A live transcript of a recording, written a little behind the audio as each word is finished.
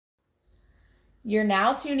You're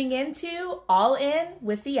now tuning into All In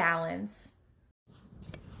with the Allens.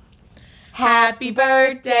 Happy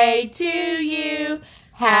birthday to you.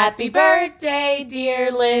 Happy birthday,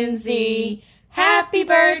 dear Lindsay. Happy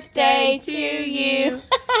birthday to you.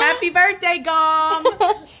 Happy birthday, Gom.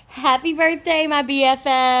 Happy birthday, my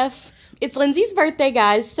BFF. It's Lindsay's birthday,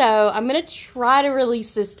 guys, so I'm going to try to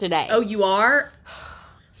release this today. Oh, you are?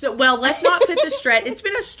 So, well, let's not put the stress. It's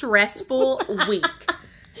been a stressful week,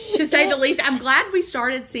 to say the least. I'm glad we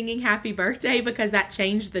started singing Happy Birthday because that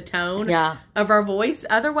changed the tone of our voice.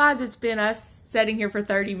 Otherwise, it's been us sitting here for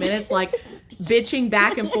 30 minutes, like, bitching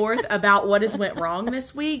back and forth about what has went wrong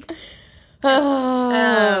this week.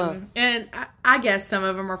 And I guess some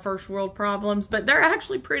of them are first world problems, but they're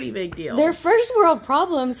actually pretty big deals. They're first world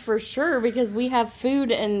problems for sure because we have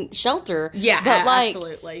food and shelter. Yeah, but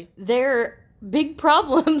absolutely. They're big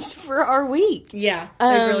problems for our week. Yeah,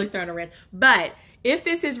 they've really thrown a wrench. But if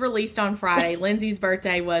this is released on Friday, Lindsay's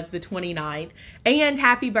birthday was the 29th. And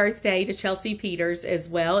happy birthday to Chelsea Peters as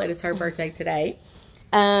well. It is her birthday today.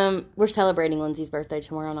 We're celebrating Lindsay's birthday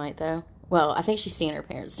tomorrow night, though. Well, I think she's seeing her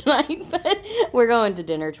parents tonight, but we're going to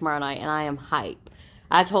dinner tomorrow night, and I am hype.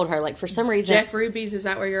 I told her, like, for some reason... Jeff Ruby's, is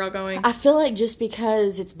that where you're all going? I feel like just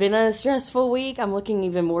because it's been a stressful week, I'm looking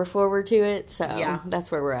even more forward to it, so that's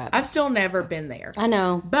where we're at. I've still never been there. I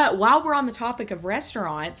know. But while we're on the topic of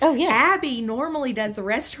restaurants, Abby normally does the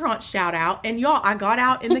restaurant shout-out, and y'all, I got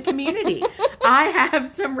out in the community. I have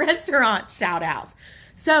some restaurant shout-outs.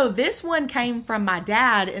 So this one came from my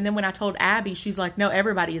dad, and then when I told Abby, she's like, no,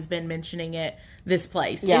 everybody has been mentioning it, this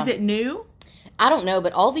place. Yeah. Is it new? I don't know,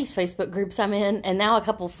 but all these Facebook groups I'm in, and now a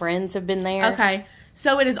couple friends have been there. Okay.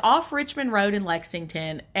 So it is off Richmond Road in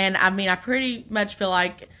Lexington, and I mean, I pretty much feel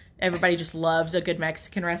like everybody just loves a good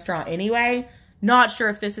Mexican restaurant anyway. Not sure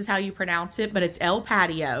if this is how you pronounce it, but it's El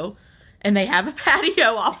Patio, and they have a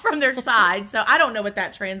patio off from their side, so I don't know what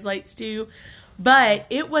that translates to. But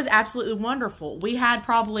it was absolutely wonderful. We had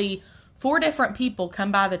probably 4 different people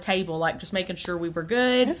come by the table, like just making sure we were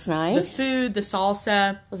good. That's nice. The food, the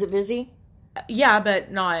salsa. Was it busy? Yeah,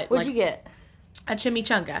 but not. What'd you get? A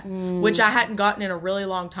chimichanga, which I hadn't gotten in a really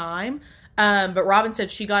long time. But Robin said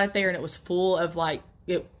she got it there and it was full of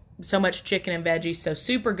so much chicken and veggies, so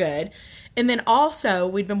super good. And then also,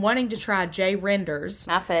 we'd been wanting to try Jay Render's.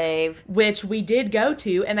 My fave. Which we did go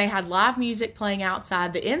to, and they had live music playing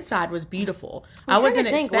outside. The inside was beautiful. I wasn't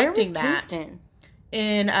expecting that. Kingston?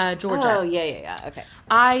 In Georgia. Oh, yeah. Okay.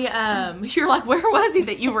 You're like, where was he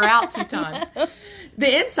that you were out 2 times?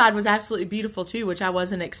 The inside was absolutely beautiful, too, which I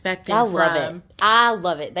wasn't expecting. I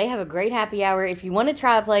love it. They have a great happy hour. If you want to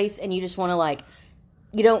try a place and you just want to,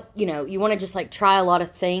 you want to just, try a lot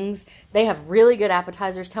of things, they have really good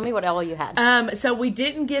appetizers. Tell me what all you had. So we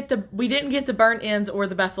didn't get the burnt ends or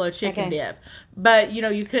the buffalo chicken dip. But,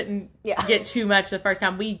 you couldn't get too much the first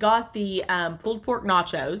time. We got the pulled pork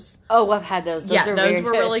nachos. Oh, I've had those. Those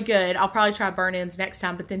were really good. I'll probably try burnt ends next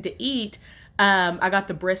time. But then to eat, I got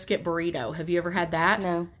the brisket burrito. Have you ever had that?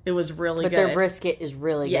 No. It was really good. But their brisket is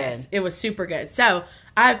really good. Yes, it was super good. So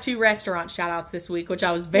I have 2 restaurant shout-outs this week, which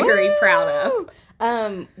I was very proud of.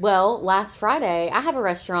 Well, last Friday, I have a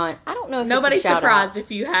restaurant. I don't know if nobody's it's a shout-out. surprised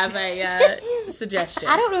if you have a suggestion.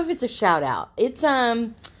 I don't know if it's a shout-out. It's, So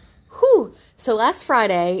last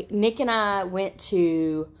Friday, Nick and I went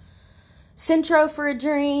to Centro for a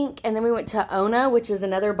drink, and then we went to Ona, which is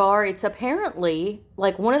another bar. It's apparently,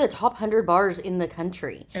 one of the top 100 bars in the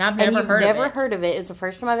country. And I've never heard of it. Never heard of it. It's the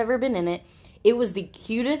first time I've ever been in it. It was the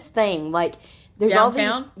cutest thing. There's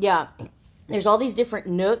downtown? all these... Yeah. There's all these different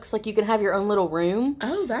nooks. You can have your own little room.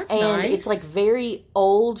 Oh, that's nice. And it's, very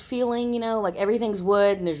old feeling, everything's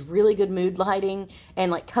wood, and there's really good mood lighting,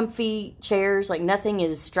 and, comfy chairs. Nothing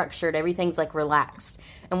is structured. Everything's, relaxed.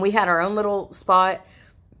 And we had our own little spot.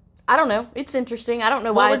 I don't know. It's interesting. I don't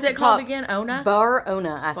know why. What was it called again? Ona? Bar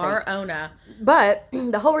Ona, I think. Bar Ona. But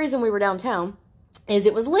the whole reason we were downtown is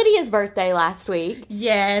it was Lydia's birthday last week.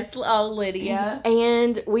 Yes. Oh, Lydia.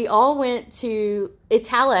 And we all went to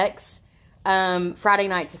Italics Friday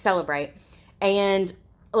night to celebrate. And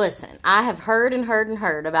listen, I have heard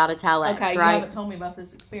about Italics, okay, right? You haven't told me about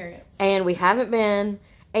this experience. And we haven't been.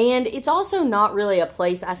 And it's also not really a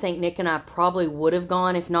place I think Nick and I probably would have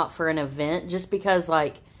gone if not for an event, just because,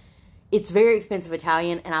 it's very expensive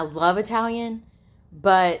Italian, and I love Italian,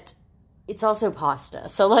 but it's also pasta.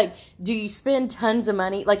 So, do you spend tons of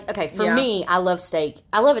money? For me, I love steak.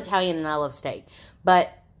 I love Italian and I love steak.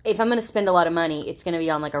 But if I'm going to spend a lot of money, it's going to be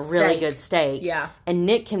on, a really good steak. Yeah. And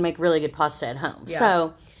Nick can make really good pasta at home. Yeah.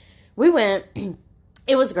 So, we went.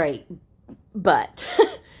 It was great. But,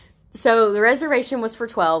 so the reservation was for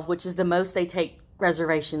 12, which is the most they take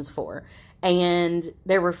reservations for. And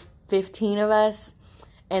there were 15 of us,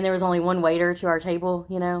 and there was only one waiter to our table,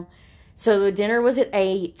 you know. So the dinner was at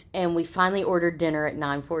 8, and we finally ordered dinner at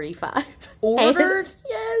 9:45. Ordered?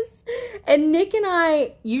 Yes. And Nick and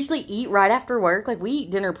I usually eat right after work. Like, we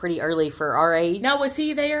eat dinner pretty early for our age. Now, was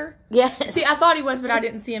he there? Yes. See, I thought he was, but I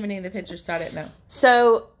didn't see him in any of the pictures, so I didn't know.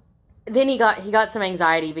 So then he got some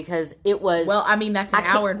anxiety because it was... Well, I mean, that's an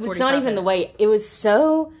hour and 45 It's not even minutes. the wait. It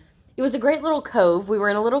was a great little cove. We were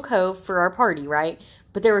in a little cove for our party, right?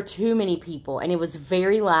 But there were too many people, and it was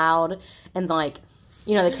very loud, and like...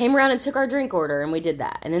 You know, they came around and took our drink order, and we did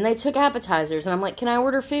that. And then they took appetizers, and I'm like, can I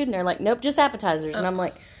order food? And they're like, nope, just appetizers. And I'm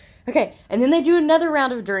like, okay. And then they do another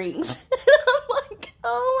round of drinks. And I'm like,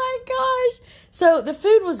 oh my gosh. So the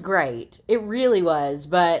food was great. It really was.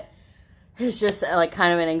 But it was just like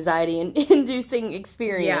kind of an anxiety-inducing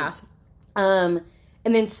experience. Yeah.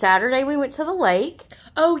 And then Saturday we went to the lake.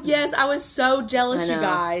 Oh, yes. I was so jealous, you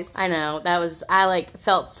guys. I know. I like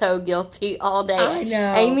felt so guilty all day. I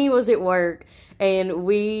know. Amy was at work. And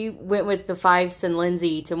we went with the Fifes and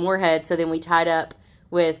Lindsay to Moorhead, so then we tied up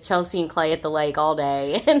with Chelsea and Clay at the lake all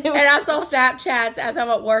day. And I saw Snapchats as I'm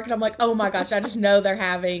at work, and I'm like, oh my gosh, I just know they're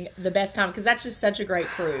having the best time, because that's just such a great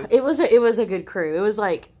crew. It was a good crew. It was,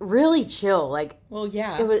 like, really chill. Like, well,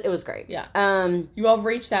 yeah. It was great. Yeah. You all have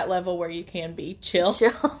reached that level where you can be chill.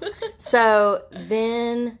 So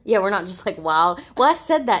then, yeah, we're not just, like, wild. Well, I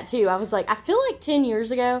said that, too. I was like, I feel like 10 years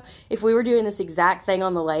ago, if we were doing this exact thing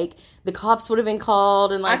on the lake, the cops would have been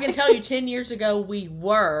called. And like, I can tell you 10 years ago we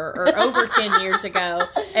were, or over 10 years ago,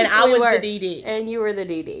 and I was the DD. And you were the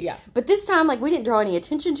DD. Yeah. But this time, like, we didn't draw any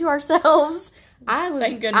attention to ourselves.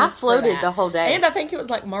 Thank goodness I floated the whole day. And I think it was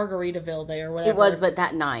like Margaritaville Day or whatever. It was, but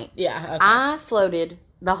that night. Yeah, okay. I floated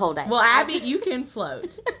the whole day. Well, Abby, you can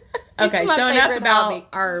float. Okay, so enough about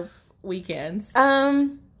our weekends.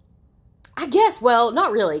 I guess, well,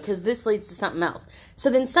 not really, because this leads to something else. So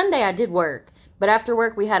then Sunday I did work. But after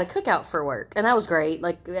work, we had a cookout for work, and that was great.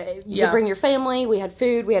 Like, you could bring your family, we had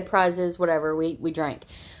food, we had prizes, whatever, we drank.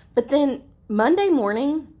 But then Monday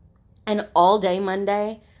morning, and all day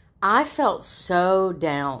Monday, I felt so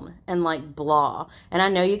down and, like, blah. And I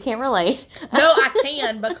know you can't relate. No, I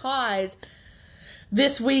can, because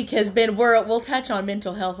this week has been, we'll touch on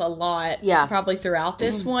mental health a lot, probably throughout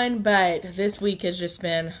this one, but this week has just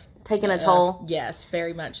been... Taking a toll? Yes,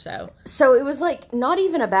 very much so. So it was like not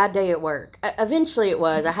even a bad day at work. Eventually it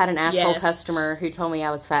was. I had an asshole customer who told me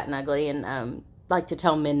I was fat and ugly and like to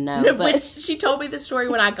tell men no. But when she told me the story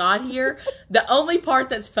when I got here, the only part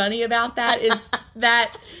that's funny about that is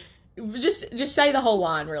that just say the whole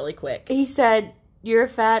line really quick. He said, "You're a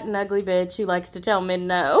fat and ugly bitch who likes to tell men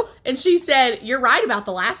no." And she said, "You're right about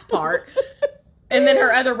the last part." And then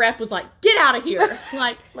her other rep was like, "Get out of here!"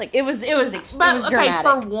 Like it was dramatic. Okay,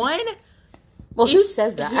 for one, well, who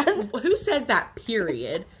says that? Who says that?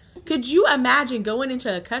 Period. Could you imagine going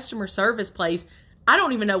into a customer service place? I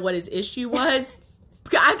don't even know what his issue was.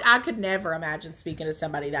 I could never imagine speaking to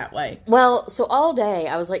somebody that way. Well, so all day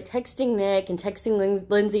I was like texting Nick and texting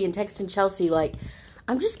Lindsay and texting Chelsea. Like,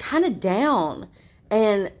 I'm just kind of down,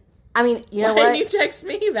 and I mean, you know what? Why didn't you text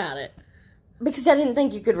me about it? Because I didn't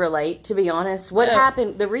think you could relate, to be honest. What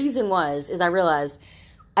happened, the reason is I realized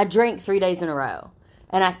I drank 3 days in a row.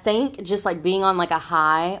 And I think just like being on like a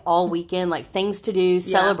high all weekend, like things to do,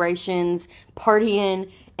 celebrations,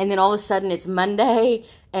 partying, and then all of a sudden it's Monday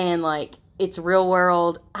and like it's real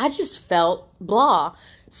world. I just felt blah.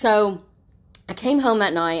 So I came home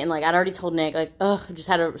that night and like I'd already told Nick, like, I just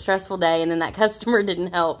had a stressful day. And then that customer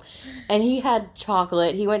didn't help. And he had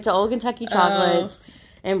chocolate. He went to Old Kentucky Chocolates.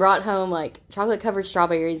 And brought home, like, chocolate-covered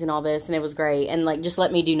strawberries and all this, and it was great. And, like, just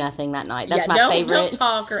let me do nothing that night. That's my favorite. Don't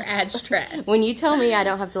talk or add stress. When you tell me I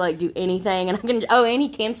don't have to, like, do anything, and I can... Oh, and he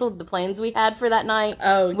canceled the plans we had for that night.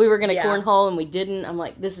 Oh, we were going to cornhole, and we didn't. I'm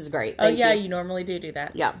like, this is great. Thank you. You normally do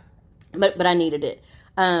that. Yeah. But I needed it.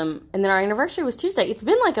 And then our anniversary was Tuesday. It's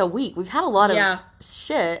been, like, a week. We've had a lot of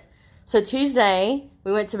shit. So, Tuesday,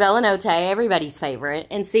 we went to Bellanote, everybody's favorite.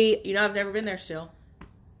 And see... You know, I've never been there still.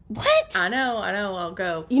 What? I know, I'll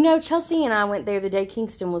go. You know, Chelsea and I went there the day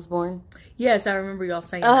Kingston was born. Yes, I remember y'all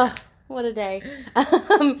saying that. What a day.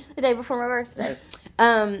 The day before my birthday.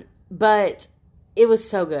 But it was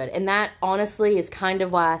so good. And that, honestly, is kind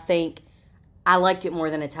of why I think I liked it more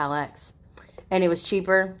than Italics. And it was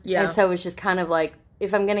cheaper. Yeah. And so it was just kind of like,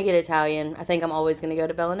 if I'm going to get Italian, I think I'm always going to go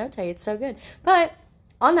to Bellanote. It's so good. But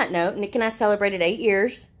on that note, Nick and I celebrated 8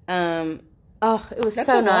 years. It was That's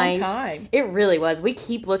so a nice. long time. It really was. We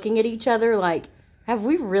keep looking at each other like, have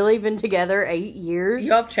we really been together 8 years?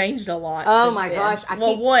 You have changed a lot. Oh my gosh!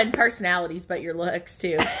 One, personalities, but your looks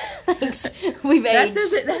too. Thanks. We've aged.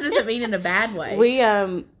 That doesn't mean in a bad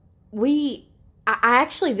way. I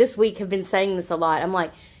actually this week have been saying this a lot. I'm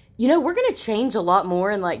like, we're going to change a lot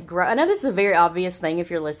more and like grow. I know this is a very obvious thing if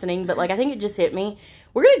you're listening, but like I think it just hit me.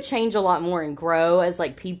 We're going to change a lot more and grow as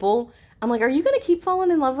like people. I'm like, are you going to keep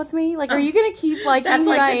falling in love with me? Like, are you going to keep liking That's who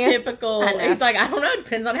like I the am? typical. He's like, I don't know. It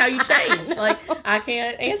depends on how you change. Like, I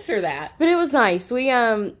can't answer that. But it was nice. We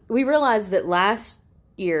realized that last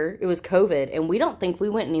year it was COVID, and we don't think we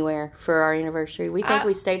went anywhere for our anniversary. We think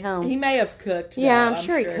we stayed home. He may have cooked. Though, yeah, I'm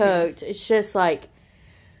sure he cooked. It's just like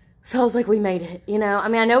feels like we made it. I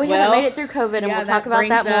mean, I know we haven't made it through COVID, and we'll talk about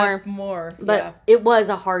that more. But it was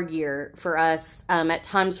a hard year for us at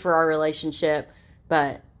times for our relationship.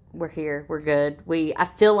 But we're here. We're good. I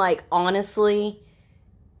feel like, honestly,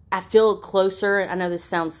 I feel closer. I know this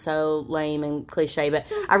sounds so lame and cliche, but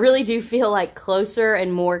I really do feel like closer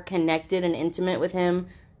and more connected and intimate with him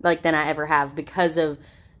like than I ever have because of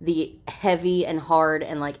the heavy and hard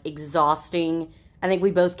and like exhausting. I think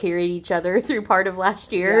we both carried each other through part of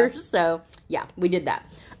last year. Yeah. So, yeah, we did that.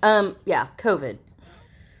 COVID.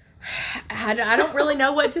 I don't really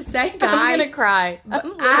know what to say, guys. I'm going to cry. I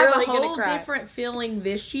have a whole different feeling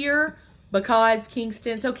this year because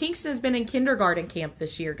Kingston has been in kindergarten camp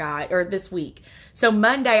this week. So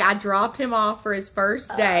Monday, I dropped him off for his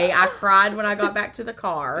first day. I cried when I got back to the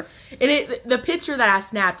car. And the picture that I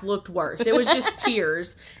snapped looked worse. It was just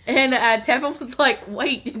tears. And Tevin was like,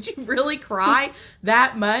 wait, did you really cry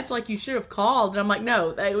that much? Like, you should have called. And I'm like, no,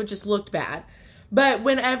 it just looked bad. But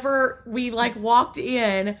whenever we, like, walked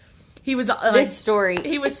in, he was this story.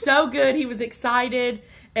 He was so good. He was excited.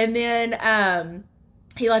 And then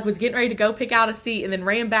he like was getting ready to go pick out a seat and then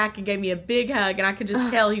ran back and gave me a big hug. And I could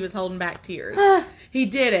just tell he was holding back tears. He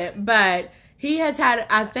didn't. But he has had,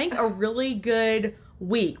 I think, a really good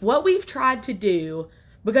week. What we've tried to do,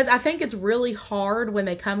 because I think it's really hard when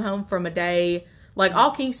they come home from a day. Like,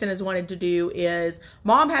 all Kingston has wanted to do is,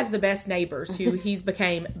 Mom has the best neighbors who he's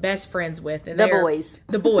became best friends with. And the boys.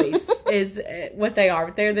 The boys is what they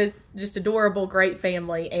are. They're just adorable, great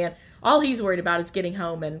family. And all he's worried about is getting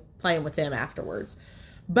home and playing with them afterwards.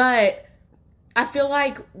 But I feel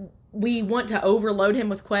like we want to overload him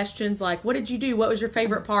with questions like, what did you do? What was your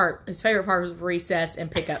favorite part? His favorite part was recess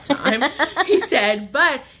and pickup time, he said.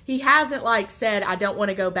 But he hasn't, like, said, I don't want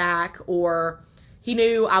to go back, or... He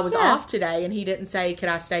knew I was off today, and he didn't say, could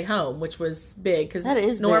I stay home, which was big.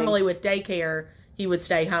 Because normally with daycare, he would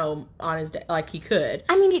stay home on his day, like he could.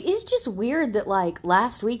 I mean, it is just weird that, like,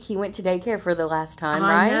 last week he went to daycare for the last time,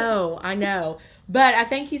 right? I know. But I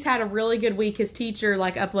think he's had a really good week. His teacher,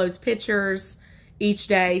 like, uploads pictures each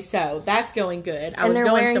day, so that's going good. And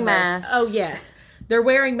they're wearing masks. Oh, yes. They're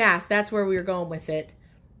wearing masks. That's where we were going with it.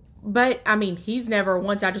 But, I mean, he's never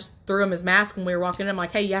once, I just threw him his mask when we were walking in. I'm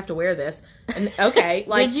like, hey, you have to wear this. And, okay.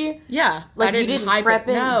 Like, did you? Yeah. Like, I didn't you didn't hype prep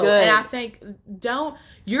it. him? No. Good. And I think,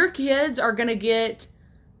 your kids are going to get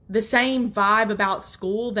the same vibe about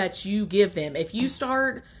school that you give them. If you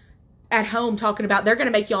start at home talking about, they're going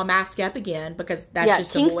to make you all mask up again because that's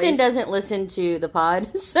just Kingston the voice. doesn't listen to the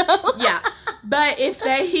pod, so. Yeah. But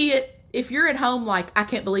if you're at home, like, I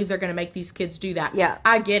can't believe they're going to make these kids do that. Yeah.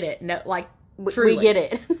 I get it. No, like, truly. We get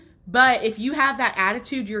it. But if you have that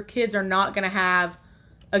attitude, your kids are not going to have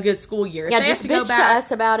a good school year. If yeah, they just have to bitch go back, to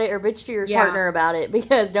us about it or bitch to your partner about it,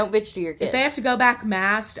 because don't bitch to your kids. If they have to go back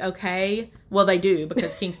masked, okay. Well, they do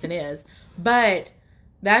because Kingston is. But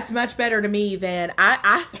that's much better to me than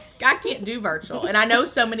I can't do virtual. And I know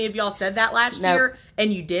so many of y'all said that last year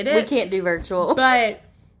and you did it. We can't do virtual. But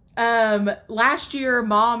last year,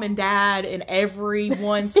 Mom and Dad and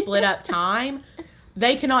everyone split up time.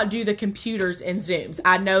 They cannot do the computers and Zooms.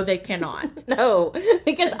 I know they cannot. No,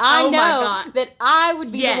 because I know that I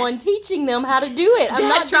would be the one teaching them how to do it. I'm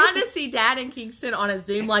not trying to see Dad and Kingston on a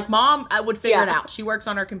Zoom. Like, Mom would figure it out. She works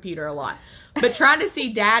on her computer a lot. But trying to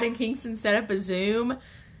see Dad and Kingston set up a Zoom,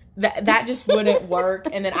 that just wouldn't work.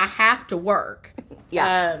 And then I have to work.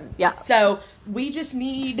 Yeah. So we just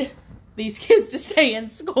need these kids to stay in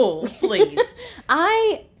school, please.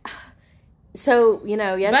 So,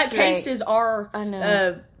 yesterday... But cases are,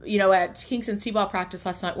 at Kingston's T-ball practice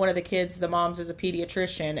last night, one of the kids, the mom's is a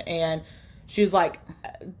pediatrician, and she was like,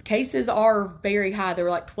 cases are very high. They were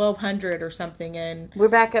like 1,200 or something in We're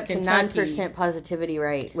back up Kentucky. to 9% positivity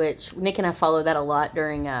rate, which Nick and I followed that a lot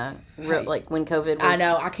during, when COVID was... I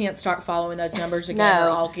know. I can't start following those numbers again or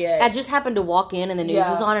I'll get... I just happened to walk in and the news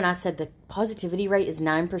was on, and I said, the positivity rate is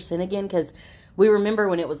 9% again, because we remember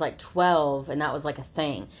when it was like 12, and that was like a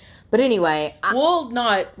thing. But anyway, we'll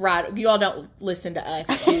not you all don't listen to us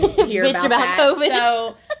to hear bitch about that. COVID.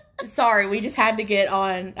 So sorry, we just had to get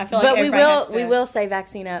on. I feel like we will say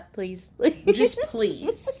vaccine up, please. Just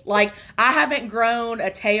please. Like, I haven't grown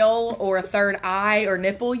a tail or a third eye or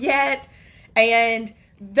nipple yet, And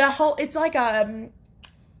it's like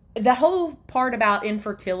the whole part about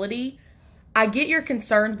infertility, I get your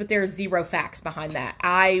concerns, but there's zero facts behind that.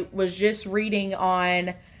 I was just reading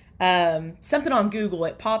on something on Google.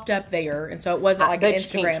 It popped up there, and so it wasn't like an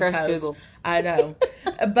Instagram post. Google. I know.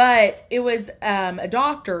 But it was a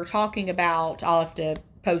doctor talking about, I'll have to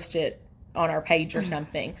post it on our page or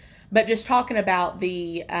something, but just talking about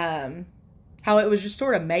the how it was just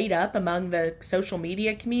sort of made up among the social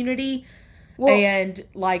media community. Well, and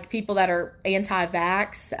like people that are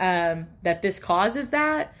anti-vax, that this causes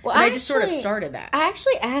that. Well, and they just sort of started that. I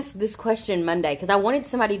actually asked this question Monday because I wanted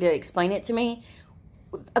somebody to explain it to me.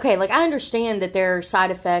 Okay, like I understand that there are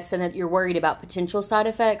side effects and that you're worried about potential side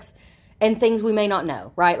effects and things we may not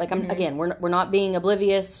know, right? Like again, we're not being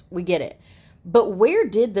oblivious. We get it. But where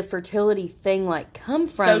did the fertility thing like come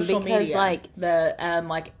from? Social media. Like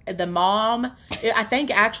the mom, I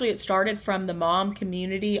think actually it started from the mom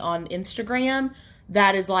community on Instagram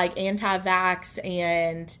that is like anti-vax,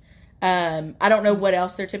 and I don't know what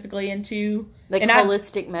else they're typically into. Like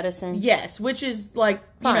holistic medicine. Yes, which is like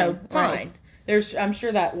fine. Right. I'm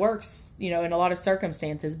sure that works, in a lot of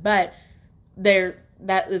circumstances, but that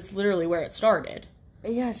is literally where it started.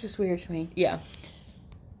 Yeah, it's just weird to me. Yeah.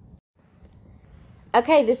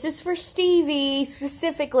 Okay, this is for Stevie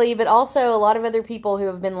specifically, but also a lot of other people who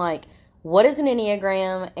have been like, what is an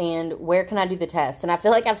Enneagram and where can I do the test? And I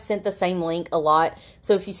feel like I've sent the same link a lot.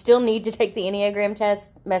 So if you still need to take the Enneagram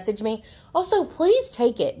test, message me. Also, please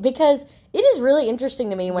take it because it is really interesting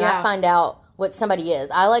to me when I find out what somebody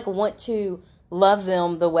is. I want to love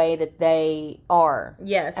them the way that they are.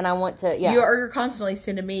 Yes. And I want to, You're constantly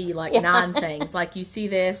sending me 9 things. Like you see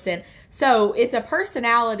this. And so it's a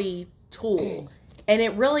personality tool. And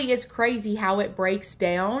it really is crazy how it breaks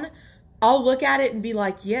down. I'll look at it and be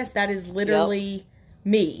like, yes, that is literally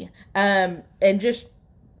me. And just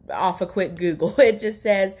off a quick Google, it just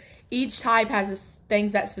says each type has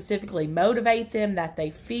things that specifically motivate them, that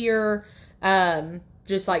they fear,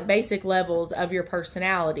 just like basic levels of your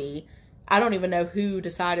personality. I don't even know who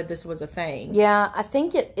decided this was a thing. Yeah, I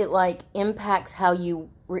think it impacts how you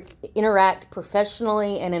interact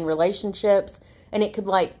professionally and in relationships. And it could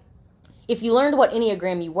if you learned what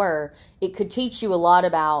Enneagram you were, it could teach you a lot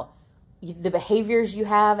about the behaviors you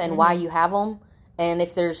have and why you have them. And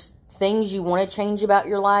if there's things you want to change about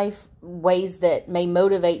your life, ways that may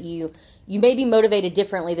motivate you, you may be motivated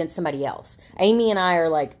differently than somebody else. Amy and I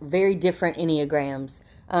are very different Enneagrams.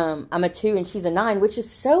 I'm a 2 and she's a 9, which is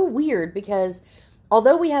so weird because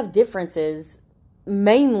although we have differences,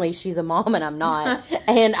 mainly she's a mom and I'm not.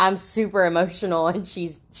 And I'm super emotional and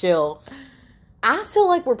she's chill. I feel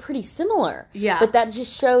like we're pretty similar. Yeah. But that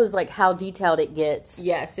just shows how detailed it gets.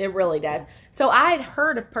 Yes, it really does. So I had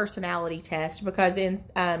heard of personality tests because in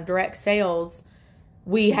direct sales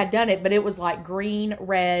we had done it, but it was green,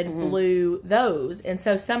 red, blue, those. And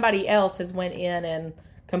so somebody else has went in and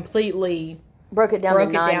completely broke it down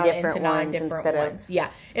to 9 different ones instead of... Yeah.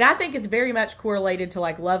 And I think it's very much correlated to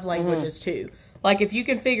love languages too. If you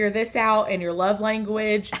can figure this out in your love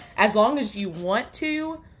language, as long as you want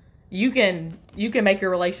to, you can make your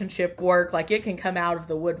relationship work. It can come out of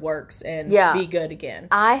the woodworks and be good again.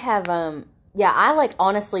 I have, I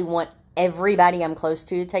honestly want everybody I'm close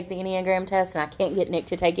to take the Enneagram test, and I can't get Nick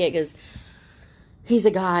to take it because he's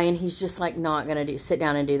a guy and he's just not going to sit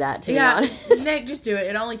down and do that, to be honest. Nick, just do it.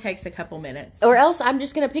 It only takes a couple minutes. Or else I'm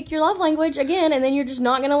just going to pick your love language again, and then you're just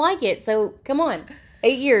not going to like it. So, come on.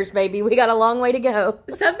 8 years, baby. We got a long way to go.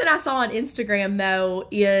 Something I saw on Instagram, though,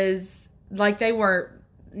 is, they were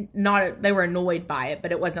annoyed by it,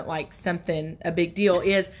 but it wasn't a big deal,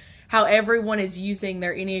 is how everyone is using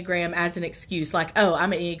their Enneagram as an excuse. Oh,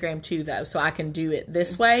 I'm an Enneagram 2 though, so I can do it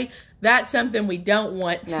this way. That's something we don't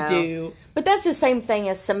want to do. But that's the same thing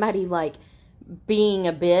as somebody being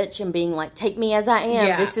a bitch and being take me as I am.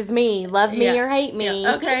 Yeah. This is me. Love me or hate me.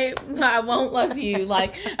 Yeah. Okay, I won't love you.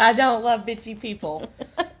 I don't love bitchy people.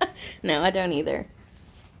 No, I don't either.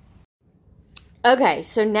 Okay,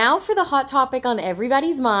 so now for the hot topic on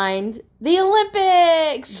everybody's mind, the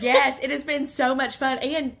Olympics. Yes, it has been so much fun.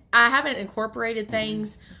 And I haven't incorporated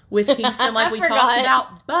things with Kingston we talked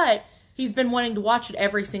about, but he's been wanting to watch it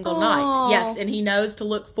every single night. Yes, and he knows to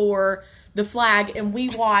look for the flag. And we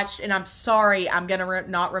watched, and I'm sorry, I'm going to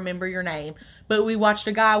not remember your name, but we watched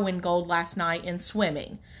a guy win gold last night in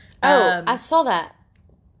swimming. I saw that.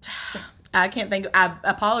 I can't think. I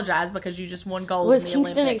apologize because you just won gold. Was in the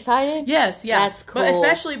Kingston Olympics. Excited? Yes, yeah. That's cool. But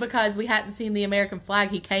especially because we hadn't seen the American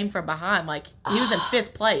flag. He came from behind. He was in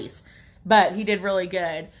 5th place, but he did really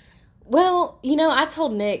good. Well, I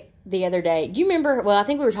told Nick the other day. Do you remember? Well, I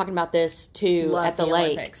think we were talking about this too at the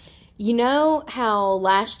lake. Olympics. You know how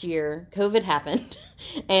last year COVID happened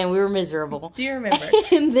and we were miserable. Do you remember?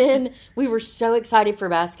 And then we were so excited for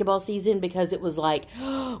basketball season because it was like,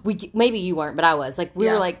 maybe you weren't, but I was. Like, we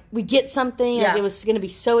were like, we get something. Yeah. Like, it was going to be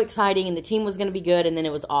so exciting and the team was going to be good, and then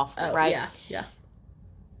it was awful, right? Yeah.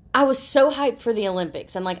 I was so hyped for the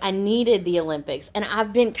Olympics, and, like, I needed the Olympics. And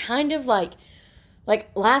I've been kind of like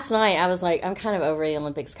last night I was like, I'm kind of over the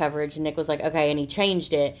Olympics coverage, and Nick was like, okay, and he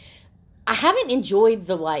changed it. I haven't enjoyed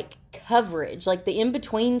the, like, coverage, like the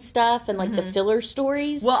in-between stuff and, like, the filler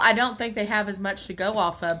stories. Well, I don't think they have as much to go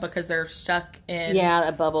off of because they're stuck in... Yeah,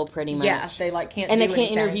 a bubble pretty much. Yeah, they, like, can't and do they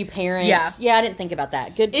can't anything. interview parents. Yeah. I didn't think about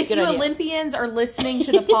that. Good If good you idea. Olympians are listening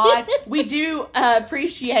to the pod, we do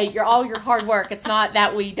appreciate all your hard work. It's not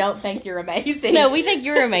that we don't think you're amazing. No, we think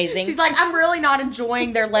you're amazing. She's like, I'm really not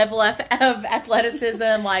enjoying their level of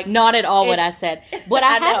athleticism. Like, Not at all what I said. What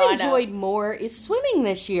I, I know, have I know. enjoyed more is swimming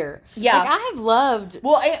this year. Yeah. Like, I have loved...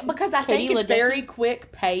 Well, because I think Katie it's Ledecky. very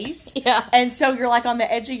quick pace. Yeah. And so you're like on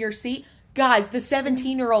the edge of your seat. Guys, the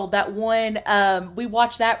 17-year-old that won, we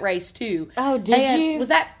watched that race too. Oh, did you? Was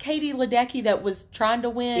that Katie Ledecky that was trying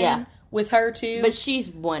to win? Yeah. With her too? But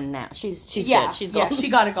she's won now. She's yeah, good. She's gold. Yeah, she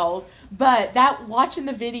got a gold. But watching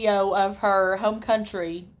the video of her home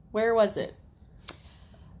country, where was it?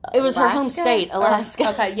 It was her home Alaska? state, Alaska.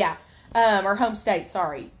 Okay, yeah. Or home state,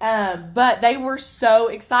 sorry. But they were so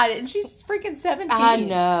excited. And she's freaking 17. I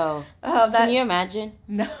know. Oh, that, Can you imagine?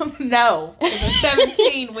 No. At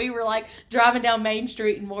 17, we were like driving down Main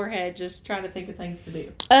Street in Moorhead just trying to think of things to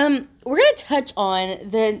do. We're going to touch on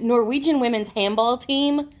the Norwegian women's handball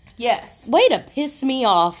team. Yes. Way to piss me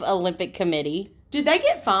off, Olympic Committee. Did they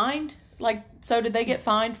get fined? Did they get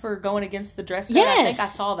fined for going against the dress code? I Yes. think I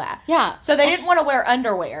saw that. Yeah. So they didn't want to wear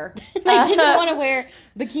underwear. They didn't want to wear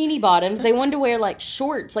bikini bottoms. They wanted to wear, like,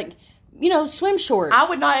 shorts, like, swim shorts. I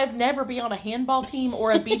would never be on a handball team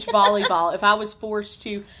or a beach volleyball if I was forced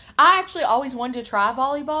to. I actually always wanted to try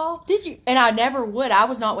volleyball. Did you? And I never would. I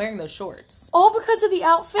was not wearing those shorts. All because of the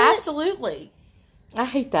outfit? Absolutely. I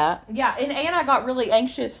hate that. Yeah, and I got really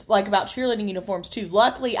anxious, about cheerleading uniforms, too.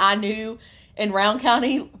 Luckily, I knew in Round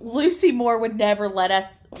County, Lucy Moore would never let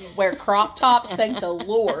us wear crop tops, thank the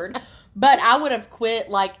Lord. But I would have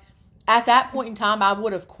quit, at that point in time, I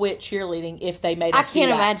would have quit cheerleading if they made us I can't do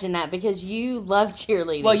that. imagine that because you love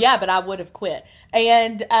cheerleading. Well, yeah, but I would have quit.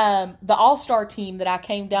 And the All-Star team that I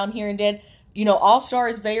came down here and did, All-Star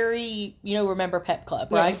is very, remember Pep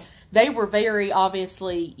Club, right? Yes. They were very,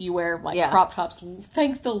 obviously, you wear, crop tops.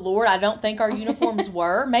 Thank the Lord, I don't think our uniforms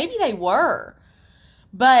were. Maybe they were.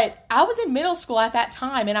 But I was in middle school at that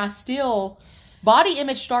time, and I still... Body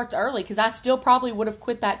image starts early, because I still probably would have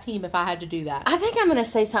quit that team if I had to do that. I think I'm going to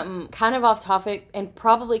say something kind of off topic and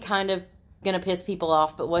probably kind of going to piss people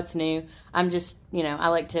off, but what's new? I'm just, I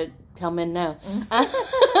like to tell men no.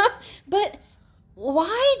 But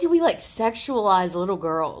why do we, sexualize little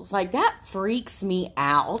girls? That freaks me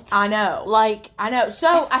out. I know. I know.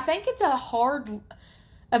 So, I think it's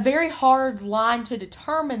a very hard line to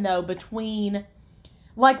determine, though, between...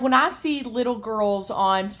 when I see little girls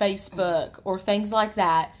on Facebook or things like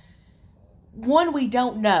that, one, we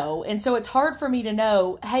don't know. And so it's hard for me to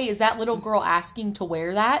know, hey, is that little girl asking to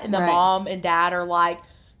wear that? And the mom and dad are like,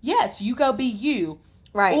 yes, you go be you.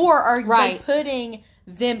 Right. Or are they putting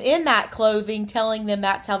them in that clothing, telling them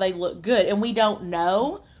that's how they look good? And we don't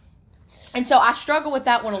know. And so I struggle with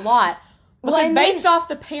that one a lot. Because based off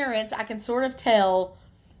the parents, I can sort of tell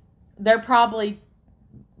they're probably...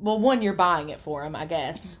 Well, one, you're buying it for them, I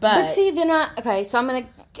guess. But see, then so I'm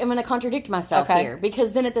gonna contradict myself here,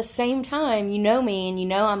 because then at the same time, you know me,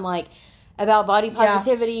 and I'm about body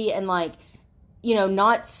positivity and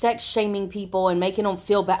not sex shaming people and making them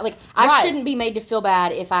feel bad. I shouldn't be made to feel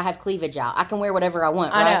bad if I have cleavage out. I can wear whatever I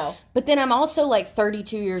want. Right? I know. But then I'm also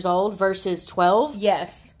 32 years old versus 12.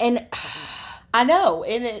 Yes, and. I know,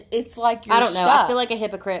 and it's like you're I don't know. stuck. I feel like a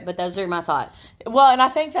hypocrite, but those are my thoughts. Well, and I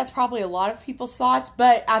think that's probably a lot of people's thoughts,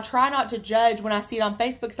 but I try not to judge when I see it on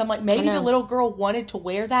Facebook, because I'm like, maybe the little girl wanted to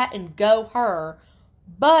wear that and go her,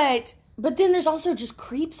 but then there's also just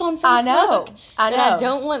creeps on Facebook. I know. That I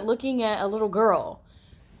don't want looking at a little girl.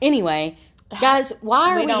 Anyway... Guys, why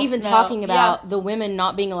are we even talking about the women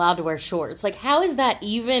not being allowed to wear shorts? How is that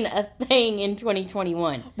even a thing in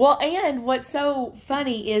 2021? Well, and what's so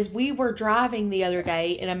funny is we were driving the other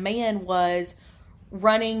day, and a man was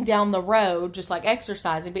running down the road, just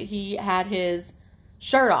exercising, but he had his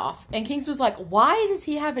shirt off. And Kings was like, why does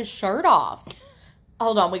he have his shirt off?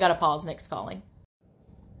 Hold on, we got to pause. Nick's calling.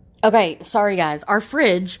 Okay, sorry guys. Our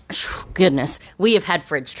fridge, goodness, we have had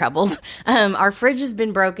fridge troubles. Our fridge has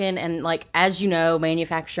been broken, and as you know,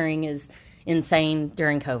 manufacturing is insane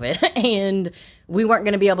during COVID. And we weren't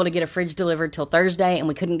going to be able to get a fridge delivered till Thursday, and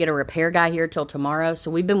we couldn't get a repair guy here till tomorrow.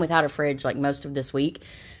 So we've been without a fridge like most of this week,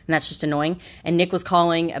 and that's just annoying. And Nick was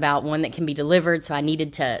calling about one that can be delivered, so I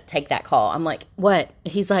needed to take that call. I'm like, what?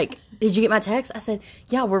 He's like, did you get my text? I said,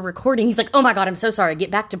 yeah, we're recording. He's like, oh my God, I'm so sorry.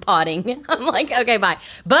 Get back to potting. I'm like, okay, bye.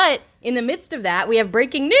 But in the midst of that, we have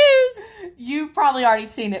breaking news. You've probably already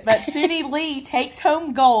seen it, but Suni Lee takes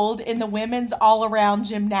home gold in the women's all-around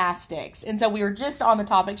gymnastics. And so we were just on the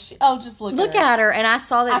topic. Just look at her. And I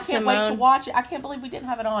saw that I can't wait to watch it. I can't believe we didn't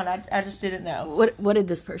have it on. I just didn't know. What did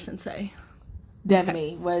this person say?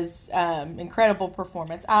 Devaney was incredible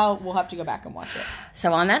performance. We'll have to go back and watch it.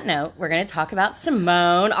 So on that note, we're going to talk about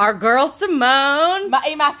Simone, our girl Simone.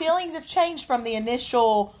 My feelings have changed from the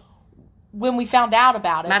initial when we found out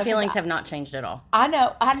about it. My feelings have not changed at all. I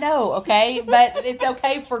know, okay? But it's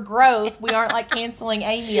okay for growth. We aren't like canceling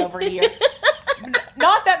Amy over here.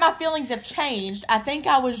 Not that my feelings have changed. I think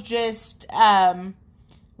I was just, one,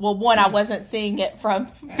 I wasn't seeing it from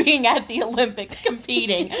being at the Olympics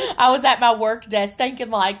competing. I was at my work desk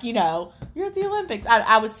thinking like, you're at the Olympics.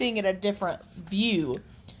 I was seeing it a different view.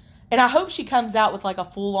 And I hope she comes out with like a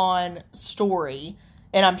full-on story.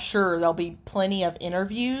 And I'm sure there'll be plenty of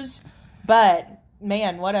interviews. But,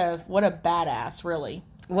 man, what a badass, really.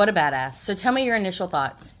 What a badass. So tell me your initial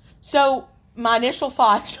thoughts. So my initial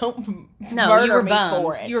thoughts don't you were me bummed.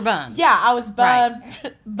 for it. You were bummed. Yeah, I was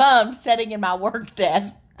bummed sitting in my work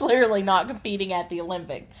desk, clearly not competing at the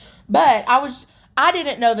Olympics. But I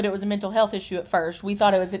didn't know that it was a mental health issue at first. We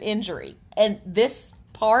thought it was an injury. And this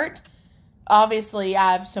part, obviously,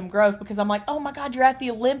 I have some growth because I'm like, oh my God, you're at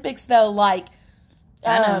the Olympics though. Like,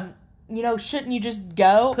 I know. Shouldn't you just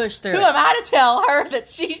go? Push through. Who am I to tell her that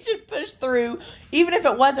she should push through, even if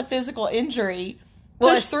it was a physical injury,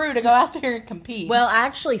 push through to go out there and compete? Well, I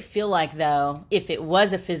actually feel like, though, if it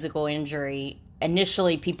was a physical injury,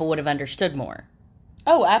 initially people would have understood more.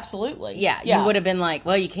 Oh, absolutely. Yeah. You would have been like,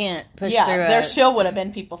 well, you can't push through there still would have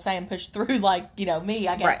been people saying push through like, me,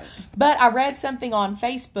 I guess. Right. But I read something on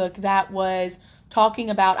Facebook that was talking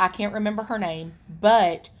about, I can't remember her name,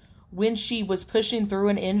 but when she was pushing through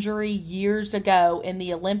an injury years ago in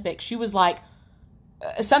the Olympics, she was like,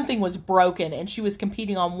 something was broken and she was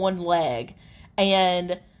competing on one leg.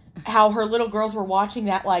 And how her little girls were watching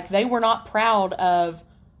that, like, they were not proud of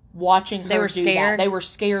watching her They were do scared. that. They were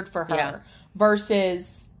scared for her. Yeah.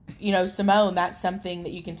 Versus, Simone, that's something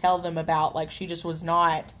that you can tell them about. Like, she just was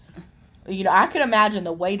not, I could imagine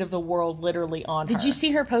the weight of the world literally on her. Did you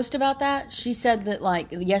see her post about that? She said that, like,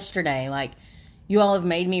 yesterday, like, you all have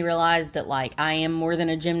made me realize that, like, I am more than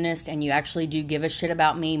a gymnast and you actually do give a shit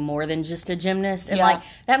about me more than just a gymnast. And, like,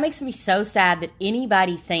 that makes me so sad that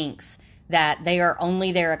anybody thinks that they are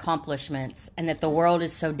only their accomplishments and that the world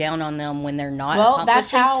is so down on them when they're not accomplishing. Well,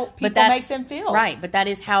 that's how people make them feel. Right, but that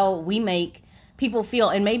is how we make people feel.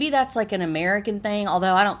 And maybe that's like an American thing,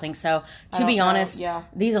 although I don't think so. To be honest,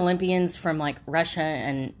 these Olympians from like Russia,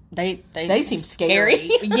 and they seem scary.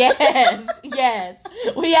 Yes.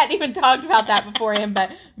 We hadn't even talked about that before him,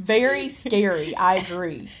 but very scary. I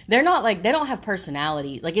agree. They're not like, they don't have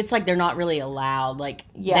personality. Like, it's like they're not really allowed. Like,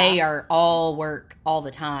 they are all work all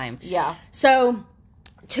the time. Yeah. So,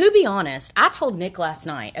 to be honest, I told Nick last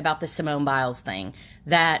night about the Simone Biles thing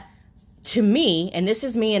that, to me, and this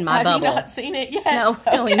is me in my bubble. Have you not seen it yet?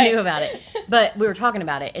 No, we knew about it. But we were talking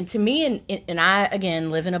about it. And to me, and I,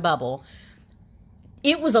 again, live in a bubble,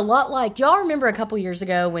 it was a lot like, y'all remember a couple years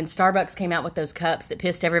ago when Starbucks came out with those cups that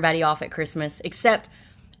pissed everybody off at Christmas? Except,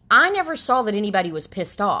 I never saw that anybody was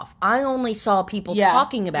pissed off. I only saw people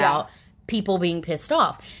talking about people being pissed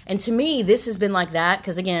off. And to me, this has been like that,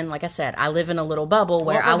 because again, like I said, I live in a little bubble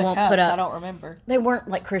where I won't put up... I don't remember. They weren't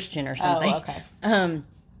like Christian or something. Oh, okay.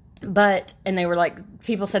 And they were like,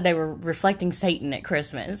 people said they were reflecting Satan at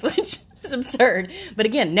Christmas, which is absurd. But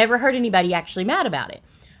again, never heard anybody actually mad about it.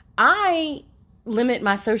 I limit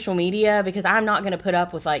my social media because I'm not going to put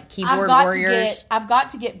up with like keyboard warriors. I've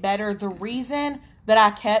got to get better. The reason that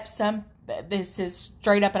I kept this is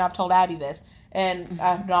straight up, and I've told Addie this, and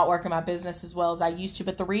I'm not working my business as well as I used to,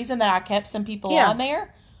 but the reason that I kept some people on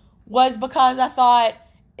there was because I thought,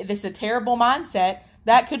 this is a terrible mindset.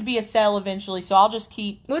 That could be a sell eventually, so I'll just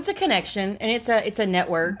keep... Well, it's a connection, and it's a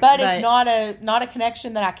network. But it's not a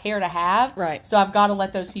connection that I care to have. Right. So I've got to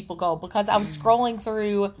let those people go. Because I was scrolling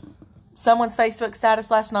through someone's Facebook status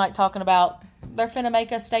last night talking about, they're finna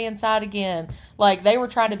make us stay inside again. Like, they were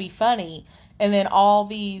trying to be funny. And then all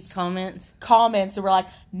these... Comments that were like,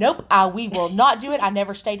 nope, we will not do it. I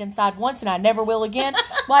never stayed inside once, and I never will again.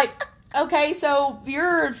 Like, okay, so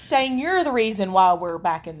you're saying you're the reason why we're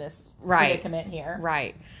back in this... predicament here.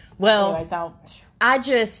 Right. Well, anyways,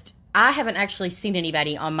 I haven't actually seen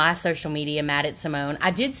anybody on my social media mad at Simone.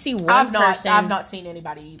 I did see one person. I've not seen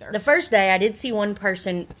anybody either. The first day, I did see one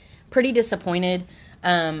person pretty disappointed,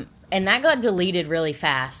 and that got deleted really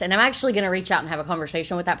fast. And I'm actually going to reach out and have a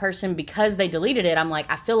conversation with that person because they deleted it. I'm like,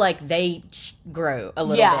 I feel like they grow a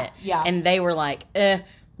little bit. Yeah. And they were like,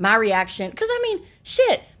 my reaction, because I mean,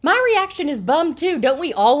 shit, my reaction is bummed too. Don't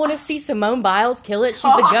we all want to see Simone Biles kill it? She's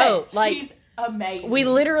the GOAT. Like, she's amazing. We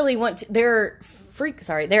literally want to, there are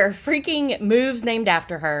freaking moves named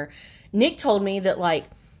after her. Nick told me that, like,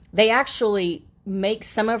 they actually make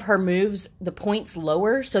some of her moves, the points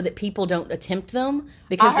lower, so that people don't attempt them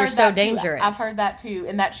because they're so dangerous. I've heard that too,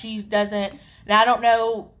 and that she doesn't, and I don't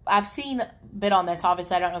know, I've seen a bit on this,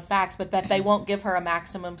 obviously I don't know facts, but that they won't give her a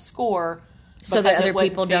maximum score so that other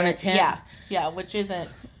people don't attempt. Yeah, which isn't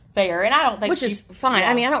fair, and I don't think which is fine.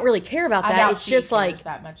 I mean, I don't really care about that. It's just like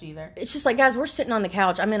that much either. It's just like, guys, we're sitting on the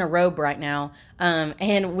couch. I'm in a robe right now,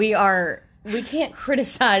 and we can't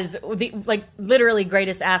criticize the, like, literally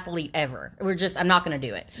greatest athlete ever. I'm not going to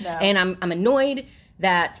do it. No. And I'm annoyed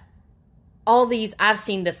that all these, I've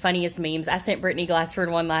seen the funniest memes. I sent Brittany Glassford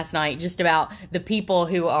one last night just about the people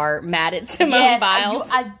who are mad at Simone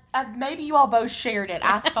Biles. Maybe you all both shared it.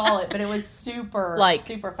 I saw it, but it was super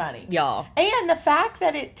funny. Y'all. And the fact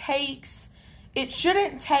that it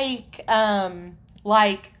shouldn't take,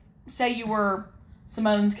 like, say you were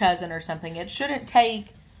Simone's cousin or something. It shouldn't take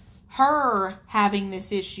her having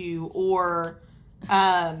this issue or,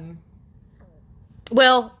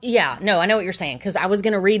 well, yeah, no, I know what you're saying, because I was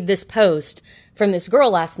going to read this post from this girl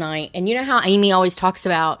last night, and you know how Amy always talks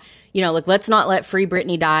about, you know, like, let's not let Free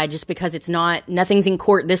Britney die just because nothing's in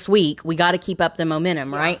court this week. We got to keep up the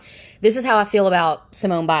momentum, right? This is how I feel about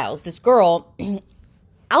Simone Biles. This girl,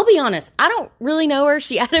 I'll be honest, I don't really know her.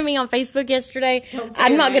 She added me on Facebook yesterday.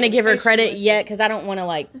 I'm not going to give her credit yet because I don't want to,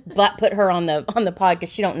 like, put her on the pod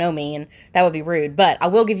because she don't know me, and that would be rude. But I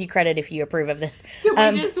will give you credit if you approve of this.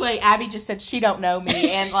 Can we just wait? Abby just said she don't know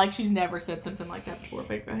me, and, like, she's never said something like that before.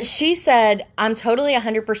 She said, I'm totally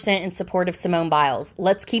 100% in support of Simone Biles.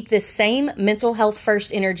 Let's keep this same mental health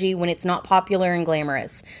first energy when it's not popular and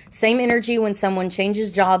glamorous. Same energy when someone changes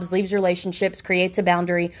jobs, leaves relationships, creates a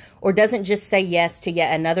boundary, or doesn't just say yes to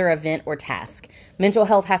yet another event or task. Mental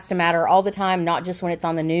health has to matter all the time, not just when it's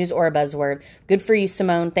on the news or a buzzword. Good for you,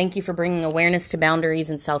 Simone. Thank you for bringing awareness to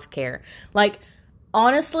boundaries and self-care. Like,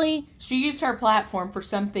 honestly, she used her platform for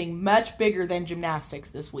something much bigger than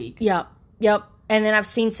gymnastics this week. Yep. And then I've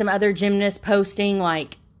seen some other gymnasts posting,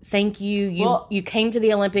 like, thank you. You came to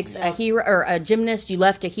the Olympics a hero, or a gymnast. You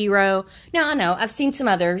left a hero. No, I know. I've seen some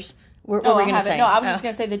others. What were we going to say? No, I was just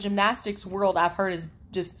going to say the gymnastics world, I've heard, is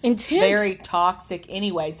just intense, very toxic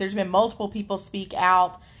anyways. There's been multiple people speak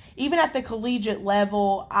out, even at the collegiate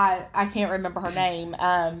level. I can't remember her name,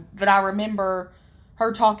 but I remember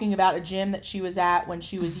her talking about a gym that she was at when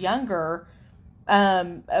she was younger.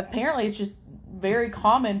 Apparently it's just very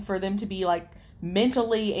common for them to be, like,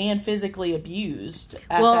 mentally and physically abused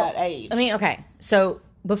at that age. I mean, okay, so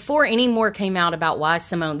before any more came out about why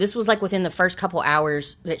Simone, this was like within the first couple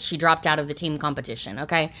hours that she dropped out of the team competition,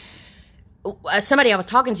 okay? Somebody I was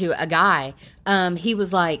talking to, a guy, he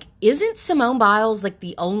was like, isn't Simone Biles, like,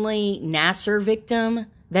 the only Nassar victim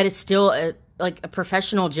that is still a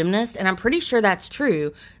professional gymnast? And I'm pretty sure that's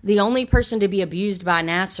true. The only person to be abused by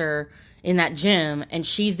Nassar in that gym, and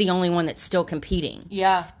she's the only one that's still competing.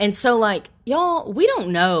 Yeah. And so, like, y'all, we don't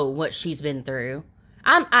know what she's been through.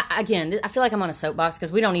 I feel like I'm on a soapbox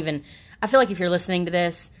because we don't even, I feel like if you're listening to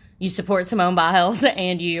this, you support Simone Biles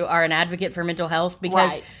and you are an advocate for mental health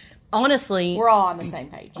because honestly, we're all on the same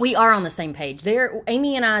page. We are on the same page.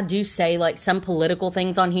 Amy and I do say, like, some political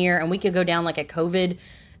things on here, and we could go down, like, a COVID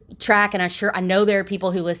track, and I know there are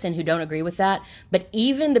people who listen who don't agree with that, but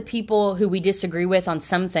even the people who we disagree with on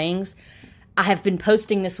some things, I have been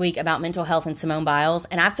posting this week about mental health and Simone Biles,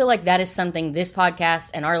 and I feel like that is something this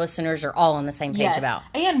podcast and our listeners are all on the same page about.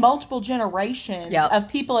 And multiple generations of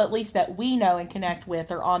people, at least that we know and connect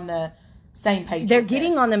with, are on the same page. They're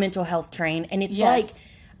getting on the mental health train, and it's like,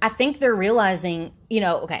 I think they're realizing,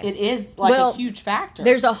 okay. It is, like, a huge factor.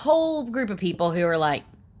 There's a whole group of people who are like,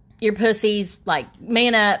 you're pussies, like,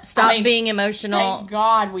 man up, stop being emotional. Thank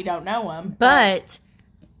God we don't know them. But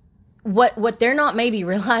what they're not maybe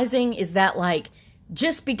realizing is that, like,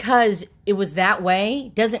 just because it was that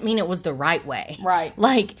way doesn't mean it was the right way. Right.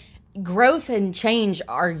 Like, growth and change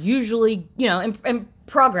are usually, and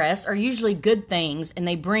progress are usually good things, and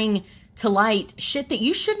they bring to light shit that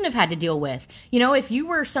you shouldn't have had to deal with. You know, if you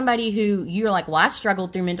were somebody who you're like, well, I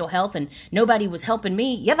struggled through mental health and nobody was helping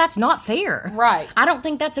me. Yeah, that's not fair. Right. I don't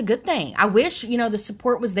think that's a good thing. I wish, you know, the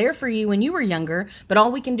support was there for you when you were younger, but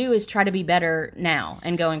all we can do is try to be better now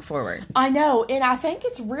and going forward. I know. And I think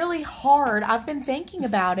it's really hard. I've been thinking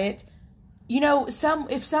about it. You know,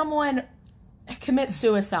 if someone commits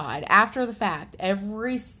suicide after the fact,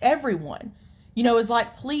 everyone, you know, is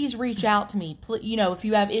like, please reach out to me. You know, if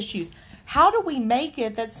you have issues, how do we make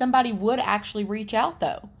it that somebody would actually reach out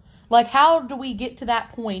though? Like, how do we get to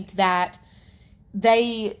that point that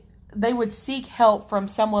they would seek help from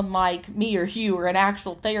someone like me or you or an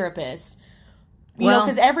actual therapist? You know,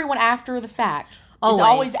 because everyone after the fact, it's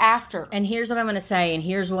always after. And here's what I'm going to say, and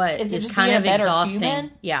here's what is kind of exhausting.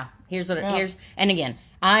 Human? Yeah, here's what here's. And again,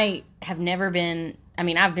 I have never been. I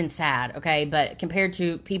mean, I've been sad, okay? But compared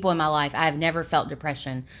to people in my life, I have never felt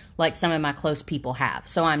depression like some of my close people have.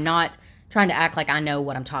 So I'm not trying to act like I know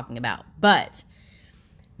what I'm talking about. But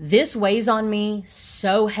this weighs on me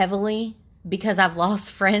so heavily because I've lost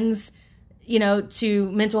friends, you know, to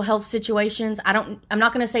mental health situations. I'm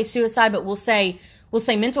not going to say suicide, but we'll say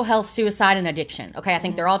mental health, suicide, and addiction. Okay, I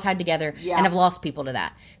think they're all tied together, and I've lost people to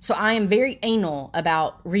that. So I am very anal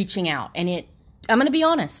about reaching out, and I'm going to be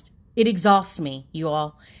honest. It exhausts me, you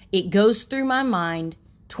all. It goes through my mind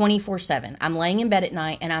 24/7. I'm laying in bed at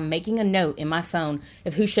night and I'm making a note in my phone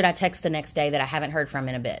of who should I text the next day that I haven't heard from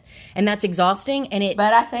in a bit. And that's exhausting.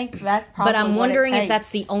 But I think that's probably. But I'm wondering if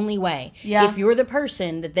that's the only way. Yeah. If you're the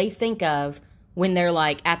person that they think of when they're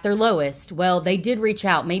like at their lowest, well, they did reach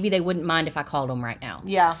out. Maybe they wouldn't mind if I called them right now.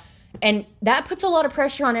 Yeah. And that puts a lot of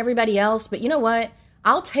pressure on everybody else. But you know what?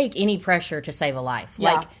 I'll take any pressure to save a life.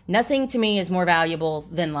 Yeah. Like, nothing to me is more valuable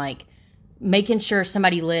than, like, making sure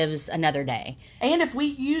somebody lives another day. And if we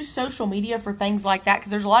use social media for things like that, because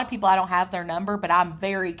there's a lot of people I don't have their number, but I'm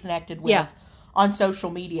very connected with on social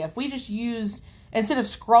media. If we just used, instead of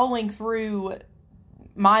scrolling through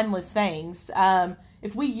mindless things,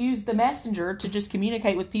 if we use the messenger to just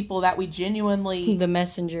communicate with people that we genuinely... The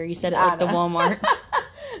messenger, you said it like the Walmart.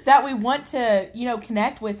 That we want to, you know,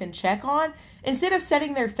 connect with and check on, instead of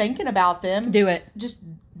sitting there thinking about them. Do it. Just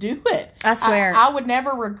do it. I swear. I would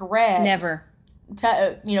never regret. Never.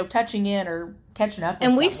 You know, touching in or catching up with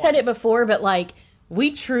And we've someone. said it before, but, like,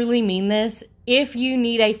 we truly mean this. If you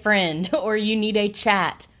need a friend or you need a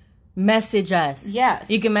chat, message us. Yes.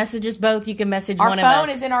 You can message us both. You can message one of us. Our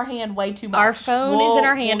phone is in our hand way too much. Our phone is in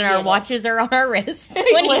our hand and our watches are on our wrist.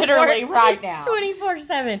 Literally right now.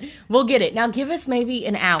 24/7. We'll get it. Now give us maybe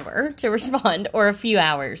an hour to respond or a few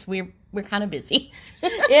hours. We're kind of busy.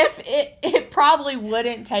 If it probably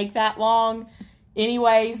wouldn't take that long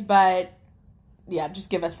anyways, but yeah, just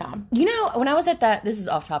give us time. You know, when I was at this is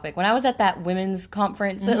off topic. When I was at that women's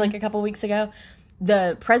conference like a couple weeks ago,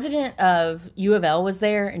 the president of U of L was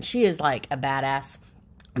there, and she is like a badass.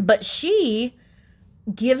 But she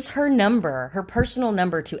gives her personal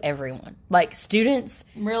number to everyone. Like, students.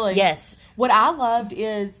 Really? Yes. What I loved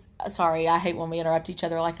is, sorry, I hate when we interrupt each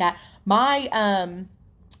other like that. My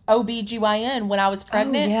OBGYN, when I was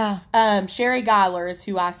pregnant, Sherry Geiler is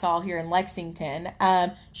who I saw here in Lexington.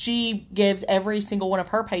 She gives every single one of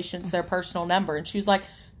her patients their personal number. And she was like,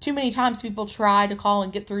 too many times people try to call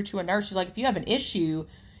and get through to a nurse. She's like, if you have an issue,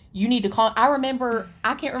 you need to call. I can't remember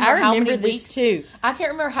how many weeks too. I can't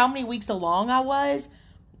remember how many weeks along I was,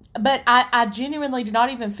 but I genuinely did not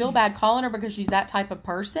even feel bad calling her because she's that type of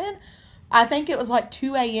person. I think it was like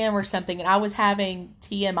 2 a.m. or something, and I was having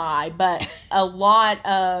TMI, but a lot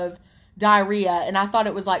of diarrhea, and I thought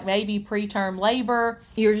it was like maybe preterm labor.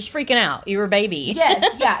 You were just freaking out. You were a baby.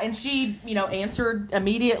 Yes, yeah, and she, answered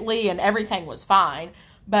immediately, and everything was fine.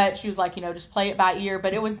 But she was like, just play it by ear.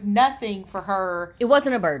 But it was nothing for her. It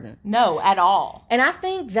wasn't a burden. No, at all. And I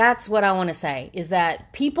think that's what I want to say, is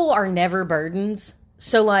that people are never burdens.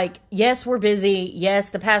 So, like, yes, we're busy.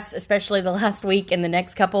 Yes, especially the last week and the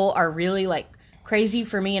next couple are really, like, crazy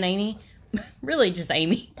for me and Amy. Really just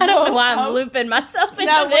Amy. I don't know why I'm looping myself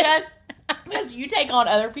into this. Because you take on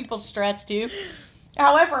other people's stress, too.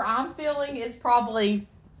 However, I'm feeling is probably...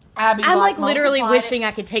 I'm like literally wishing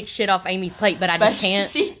I could take shit off Amy's plate, but I just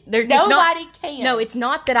can't. Nobody can. No, it's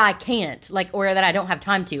not that I can't, or that I don't have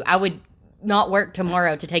time to. I would not work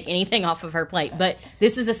tomorrow to take anything off of her plate, but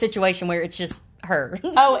this is a situation where it's just her.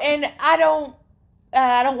 Oh, and I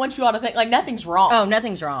don't want you all to think like nothing's wrong. Oh,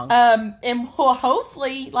 nothing's wrong. And we'll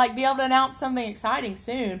hopefully be able to announce something exciting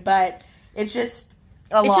soon, but it's just.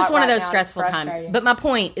 It's just one of those stressful times. But my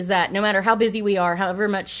point is that no matter how busy we are, however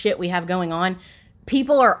much shit we have going on,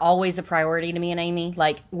 people are always a priority to me and Amy.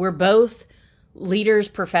 Like, we're both leaders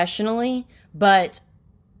professionally, but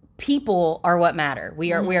people are what matter.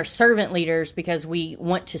 We are servant leaders because we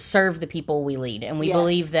want to serve the people we lead, and we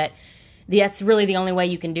believe that that's really the only way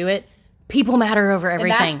you can do it. People matter over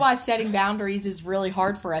everything. And that's why setting boundaries is really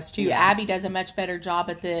hard for us too. Abby does a much better job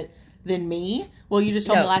at it than me. Well, you just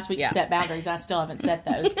told me last week to set boundaries, and I still haven't set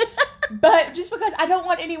those. But just because I don't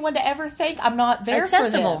want anyone to ever think I'm not there for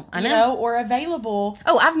them, you know, or available.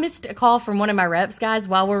 Oh, I've missed a call from one of my reps, guys,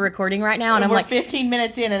 while we're recording right now, and I'm like 15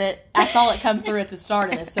 minutes in, and I saw it come through at the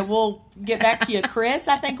start of this. So we'll get back to you. Chris,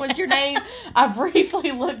 I think was your name. I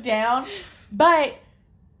briefly looked down, but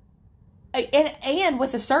and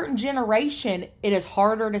with a certain generation, it is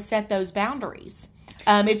harder to set those boundaries.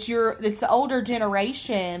 It's the older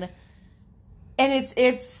generation. And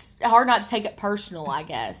it's hard not to take it personal, I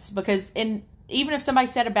guess, because even if somebody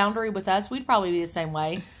set a boundary with us, we'd probably be the same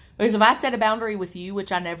way. Because if I set a boundary with you,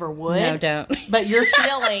 which I never would, no, don't. But your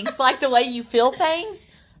feelings, like the way you feel things,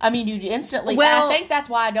 I mean, you instantly. Well, I think that's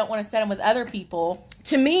why I don't want to set them with other people.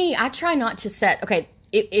 To me, I try not to set. Okay,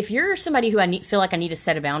 if you're somebody who feel like I need to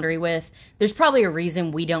set a boundary with, there's probably a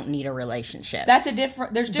reason we don't need a relationship.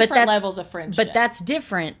 There's different levels of friendship. But that's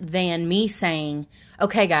different than me saying,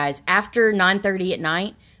 okay, guys, after 9:30 at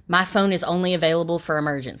night, my phone is only available for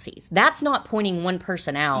emergencies. That's not pointing one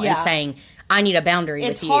person out and saying, I need a boundary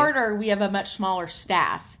with you. It's harder. We have a much smaller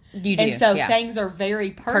staff. You do. And so things are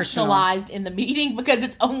very personalized in the meeting because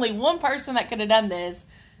it's only one person that could have done this.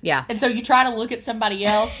 Yeah. And so you try to look at somebody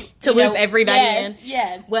else. to loop everybody in.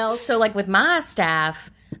 Yes. Well, so like with my staff,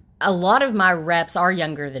 a lot of my reps are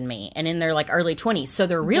younger than me and in their like early 20s. So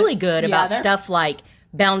they're really good about stuff like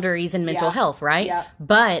boundaries and mental health, right? Yeah.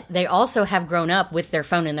 But they also have grown up with their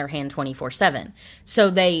phone in their hand 24/7. So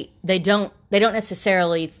they don't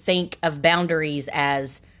necessarily think of boundaries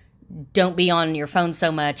as don't be on your phone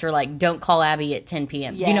so much or like don't call Abby at 10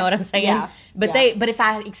 p.m. Yes. Do you know what I'm saying? Yeah. But but if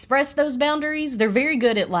I express those boundaries, they're very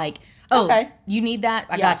good at like, you need that?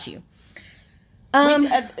 I got you.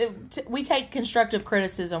 We take constructive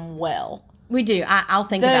criticism well. We do. I'll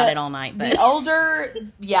think about it all night. But the older,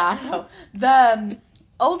 I know. The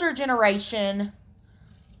older generation,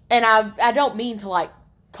 and I don't mean to like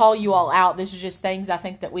call you all out. This is just things I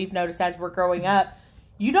think that we've noticed as we're growing up.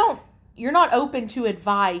 You're not open to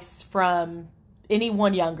advice from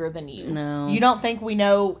anyone younger than you. No. You don't think we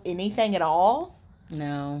know anything at all.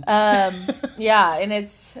 No. And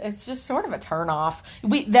it's just sort of a turnoff.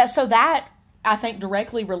 That I think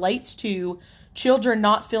directly relates to children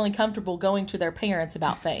not feeling comfortable going to their parents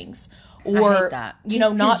about things. Or, I hate that.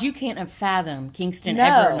 Because you can't fathom Kingston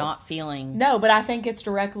ever not feeling. No, but I think it's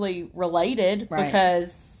directly related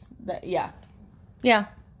because, Yeah.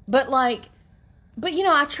 But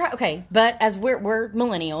I try, okay, but as we're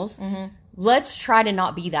millennials, let's try to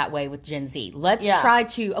not be that way with Gen Z. Let's try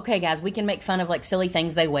to, okay, guys, we can make fun of like silly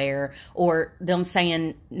things they wear or them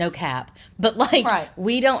saying no cap, but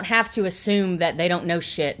we don't have to assume that they don't know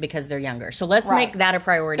shit because they're younger. So let's make that a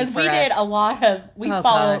priority for us. Because we did a lot of,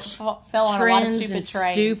 fell on trends a lot of stupid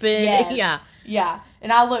trains. Stupid, yes. Yeah.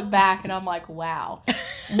 And I look back and I'm like, wow.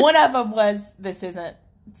 One of them was, this isn't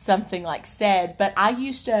something like said, but I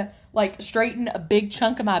used to like straighten a big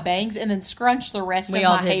chunk of my bangs and then scrunch the rest of my hair.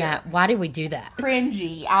 We all did that. Why did we do that?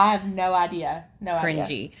 Cringy. I have no idea.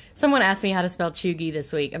 Cringy. Someone asked me how to spell chuggy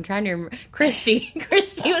this week. I'm trying to remember. Christy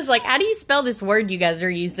was like, how do you spell this word you guys are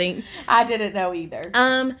using? I didn't know either.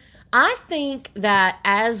 I think that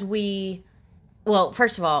well,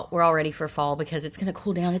 first of all, we're all ready for fall because it's going to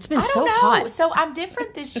cool down. It's been so hot. So I'm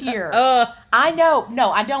different this year. I know.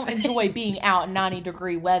 No, I don't enjoy being out in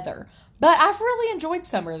 90-degree weather. But I've really enjoyed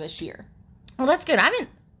summer this year. Well, that's good.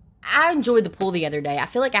 I enjoyed the pool the other day. I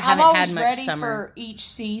feel like I haven't had much ready summer for each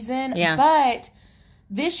season. Yeah. But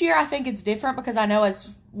this year I think it's different because I know as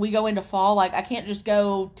we go into fall, like I can't just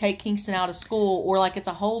go take Kingston out of school or like it's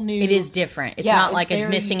a whole new. It is different. It's not like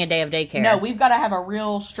missing a day of daycare. No, we've got to have a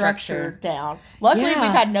real structure down. Luckily, we've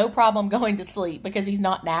had no problem going to sleep because he's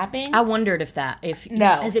not napping. I wondered has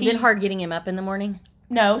it been hard getting him up in the morning?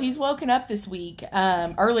 No, he's woken up this week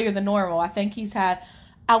earlier than normal. I think he's had.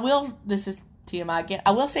 This is TMI again.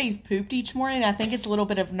 I will say he's pooped each morning. I think it's a little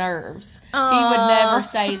bit of nerves. Aww. He would never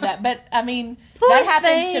say that, but I mean that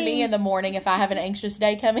happens to me in the morning if I have an anxious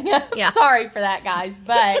day coming up. Yeah. Sorry for that, guys,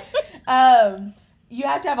 but you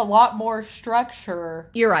have to have a lot more structure.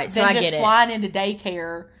 You're right. So than I just get it. Flying into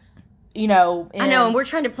daycare. I know, and we're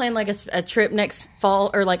trying to plan like a trip next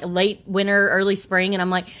fall or like late winter, early spring, and I'm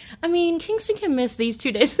like, Kingston can miss these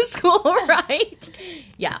 2 days of school, right?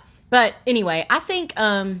 Yeah, but anyway, I think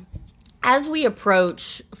as we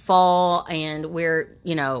approach fall and we're,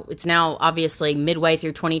 it's now obviously midway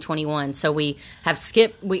through 2021, so we have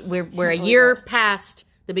skipped, we're a year past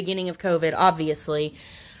the beginning of COVID, obviously.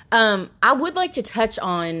 I would like to touch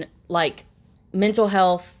on like mental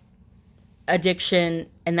health, addiction,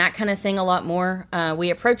 and that kind of thing a lot more. We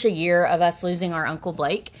approach a year of us losing our Uncle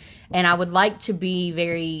Blake, and I would like to be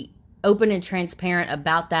very open and transparent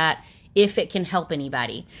about that if it can help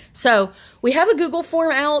anybody. So we have a Google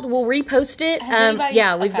form out. We'll repost it.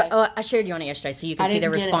 Yeah, we've got, I shared you on it yesterday, so you can see the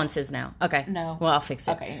responses now. Okay. No. Well, I'll fix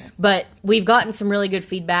it. Okay. But we've gotten some really good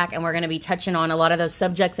feedback, and we're going to be touching on a lot of those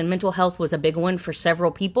subjects, and mental health was a big one for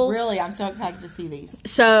several people. Really? I'm so excited to see these.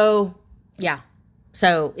 So, yeah.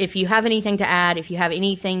 So if you have anything to add, if you have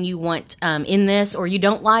anything you want in this or you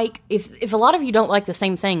don't like, if a lot of you don't like the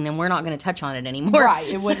same thing, then we're not going to touch on it anymore. Right.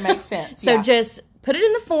 It wouldn't make sense. So just put it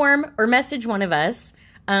in the form or message one of us.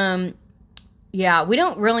 Yeah, we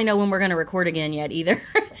don't really know when we're going to record again yet either.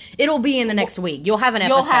 It'll be in the next week. You'll have an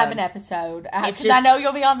episode. You'll have an episode. Because I know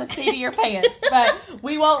you'll be on the seat of your pants, but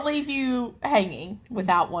we won't leave you hanging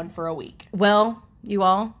without one for a week. Well, you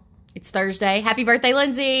all, it's Thursday. Happy birthday,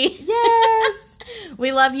 Lindsay. Yes.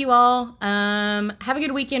 We love you all. Have a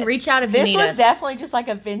good weekend. Reach out if you need us. This was definitely just like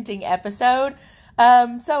a venting episode.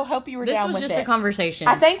 So hope you were down with it. This was just a conversation.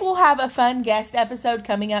 I think we'll have a fun guest episode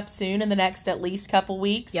coming up soon in the next at least couple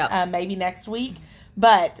weeks. Yep. Maybe next week.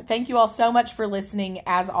 But thank you all so much for listening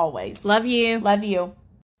as always. Love you. Love you.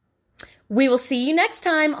 We will see you next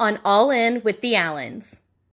time on All In with the Allens.